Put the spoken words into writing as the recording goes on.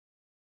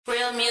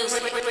Real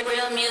music,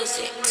 real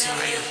music.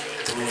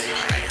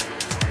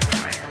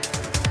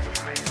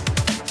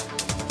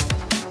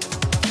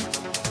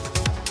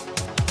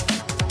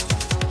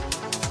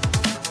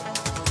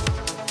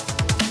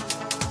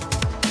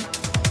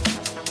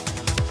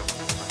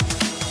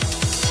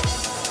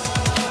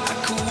 I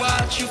could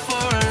watch you for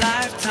a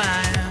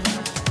lifetime.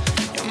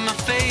 You're my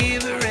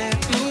favorite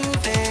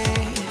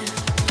movie.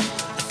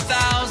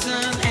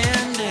 1,000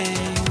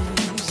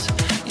 endings.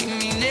 You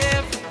mean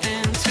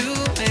everything to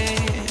me.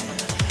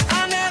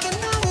 I never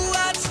know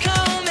what's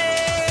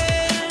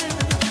coming.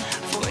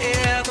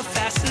 Forever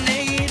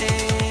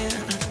fascinating.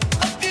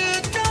 Hope you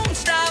don't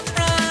stop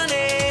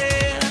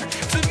running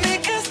to me,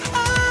 'cause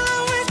I'll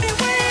always be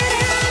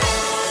waiting.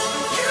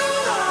 You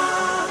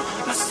are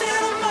my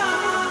cinema.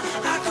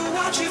 I could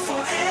watch you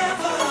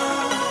forever.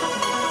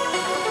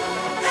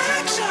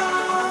 Action,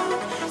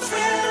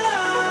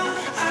 thriller.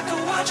 I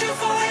could watch you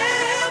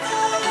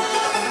forever.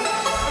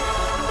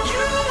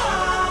 You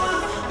are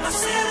my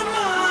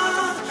cinema,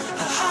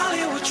 a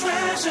Hollywood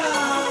treasure.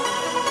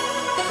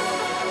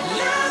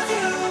 Love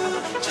you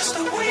just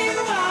the way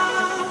you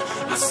are.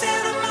 My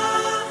cinema,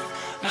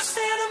 my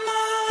cinema.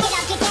 Get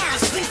up, get down,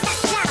 roof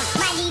that's down.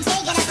 My DJ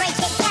gonna break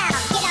it down.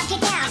 Get up,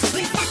 get down,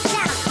 roof that's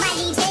down. My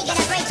DJ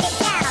gonna break it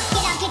down.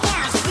 Get up, get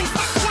down, roof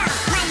that's down.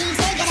 My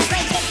DJ gonna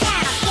break it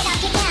down. Get up,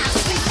 get down,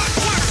 roof that's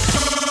down.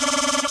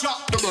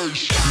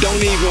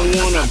 Don't even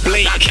wanna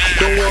blink,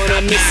 don't wanna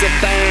miss a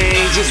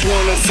thing. Just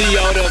wanna see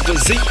all the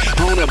physique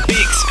on a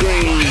big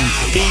screen.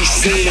 Each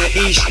scene and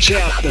each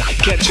chapter,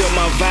 catch up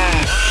my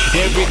vibe.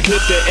 Every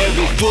clip to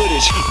every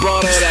footage,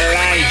 brought her to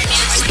life.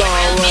 Star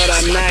of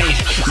the night,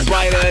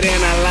 brighter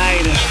than a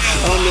lighter.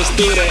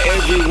 Understood her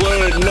every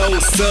word, no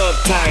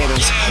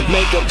subtitles.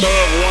 Make a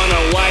bug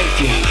wanna wife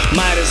you,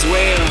 might as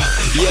well.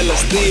 Yella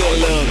still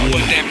love you.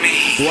 What that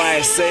mean?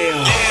 YSL.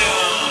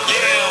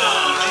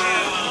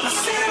 My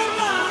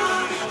cinema,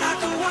 I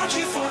could watch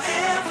you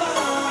forever.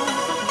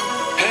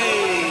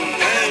 Hey,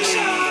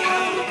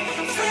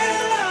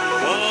 Thriller,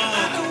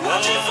 I could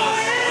watch you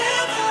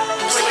forever.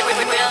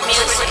 Real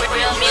music,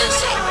 real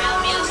music, real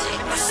music.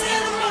 My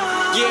cinema.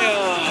 yeah.